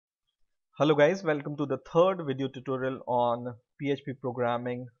Hello guys, welcome to the third video tutorial on PHP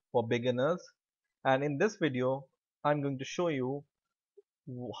programming for beginners. And in this video, I'm going to show you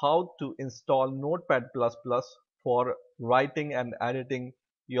how to install Notepad++ for writing and editing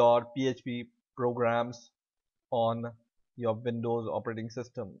your PHP programs on your Windows operating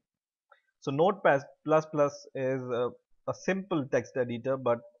system. So Notepad++ is a simple text editor,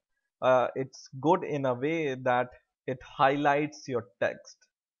 but it's good in a way that it highlights your text.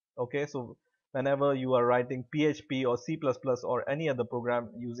 Okay, so whenever you are writing PHP or C++ or any other program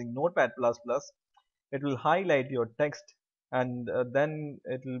using Notepad++, it will highlight your text, and then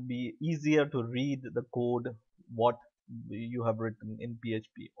it will be easier to read the code what you have written in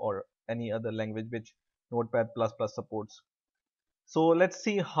PHP or any other language which Notepad++ supports. So let's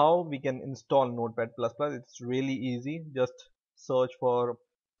see how we can install Notepad++. It's really easy. Just search for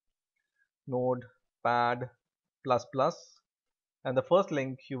Notepad++, and the first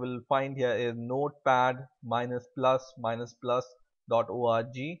link you will find here is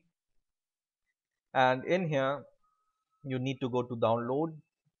notepad-plus-plus.org, and in here you need to go to download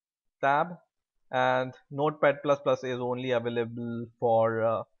tab, and Notepad++ is only available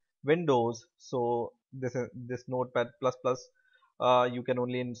for Windows, so this Notepad++ you can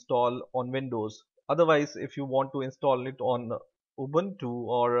only install on Windows. Otherwise, if you want to install it on Ubuntu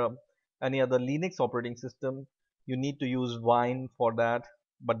or any other Linux operating system, you need to use Wine for that,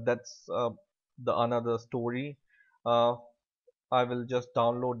 but that's the another story. uh, I will just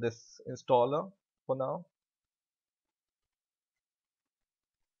download this installer for now,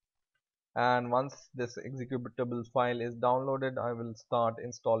 and once this executable file is downloaded, I will start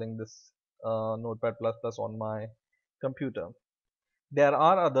installing this Notepad++ on my computer. There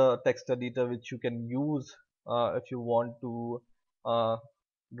are other text editor which you can use if you want to uh,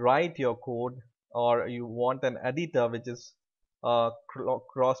 write your code, or you want an editor which is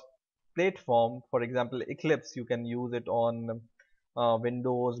cross platform. For example, Eclipse, you can use it on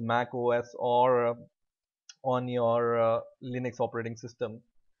Windows, Mac OS, or on your Linux operating system.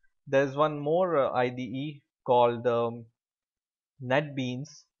 There's one more IDE called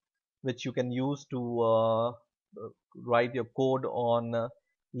NetBeans, which you can use to write your code on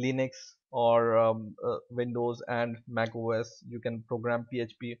Linux or Windows and Mac OS. You can program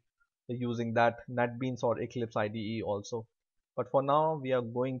PHP using that NetBeans or Eclipse IDE also. But for now, we are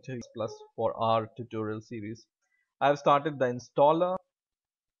going to plus for our tutorial series. I have started the installer,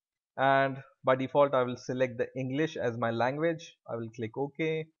 and by default I will select the English as my language. I will click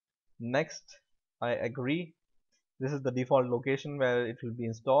OK. Next, I agree. This is the default location where it will be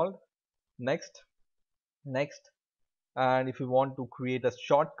installed. Next, next. And if you want to create a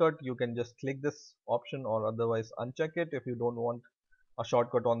shortcut, you can just click this option, or otherwise uncheck it if you don't want a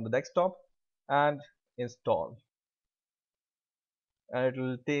shortcut on the desktop, and install. And it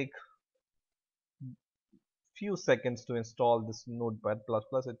will take few seconds to install this Notepad++.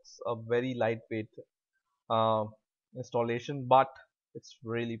 It's a very lightweight uh, installation, but it's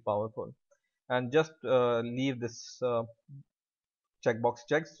really powerful. And just leave this checkbox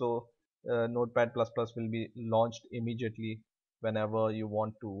checked, so Notepad++ will be launched immediately whenever you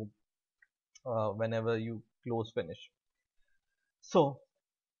want to, whenever you close finish. So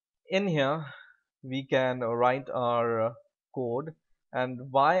in here we can write our code, and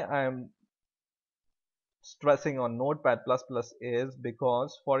why I'm stressing on Notepad++ is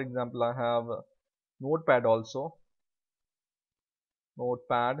because, for example, I have Notepad also,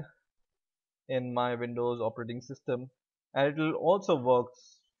 Notepad in my Windows operating system, and it will also work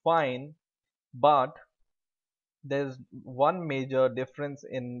fine, but there's one major difference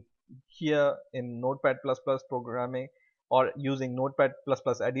in here in Notepad++ programming, or using Notepad++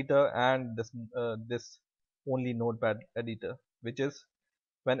 editor, and this only Notepad editor, which is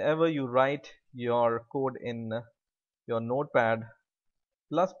whenever you write your code in your Notepad++,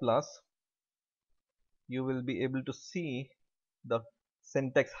 you will be able to see the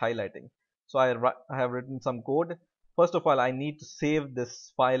syntax highlighting. So I have written some code. First of all, I need to save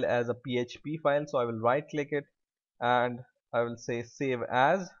this file as a PHP file, so I will right click it and I will say save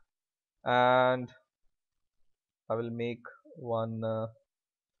as, and I will make one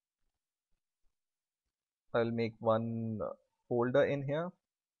folder in here,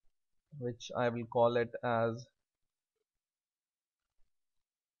 which I will call it as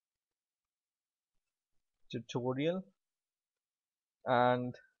tutorial.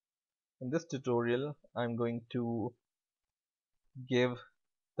 And in this tutorial I'm going to give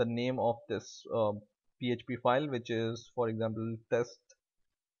the name of this PHP file, which is, for example, test.php,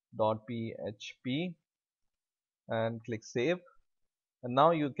 and click save. And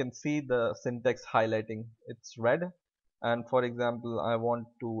now you can see the syntax highlighting. It's red, and for example I want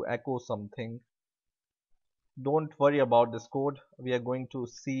to echo something. Don't worry about this code. We are going to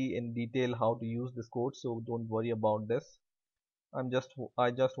see in detail how to use this code, so don't worry about this. I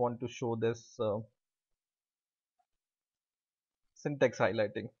just want to show this syntax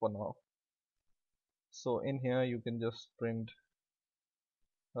highlighting for now. So in here you can just print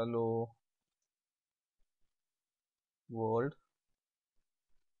hello world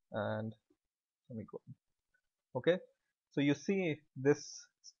and semicolon. Okay, so you see this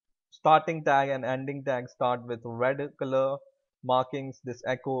starting tag and ending tag start with red color markings. This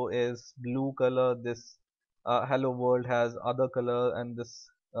echo is blue color. This hello world has other color, and this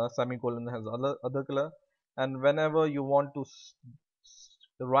semicolon has other color. And whenever you want to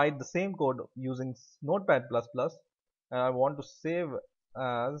write the same code using Notepad++, and I want to save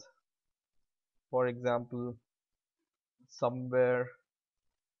as, for example, somewhere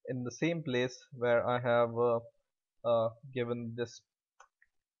in the same place where I have given this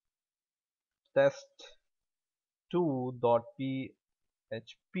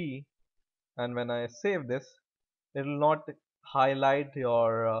test2.php, and when I save this, it will not highlight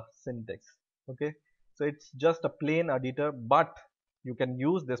your syntax. Okay, so it's just a plain editor, but you can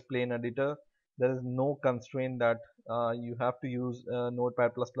use this plain editor. There is no constraint that you have to use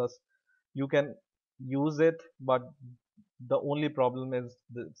Notepad++. You can use it, but the only problem is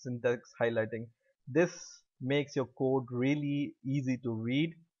the syntax highlighting. This makes your code really easy to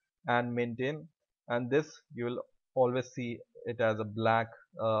read and maintain, and this you will always see it as a black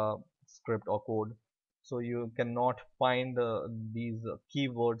script or code, so you cannot find these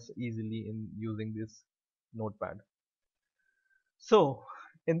keywords easily in using this Notepad. So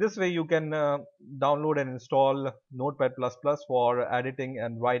in this way you can download and install Notepad++ for editing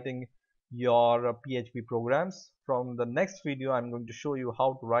and writing your PHP programs. From the next video I'm going to show you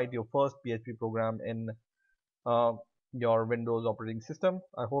how to write your first PHP program in uh, your Windows operating system.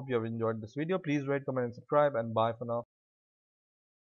 I hope you have enjoyed this video. Please rate, comment and subscribe, and bye for now.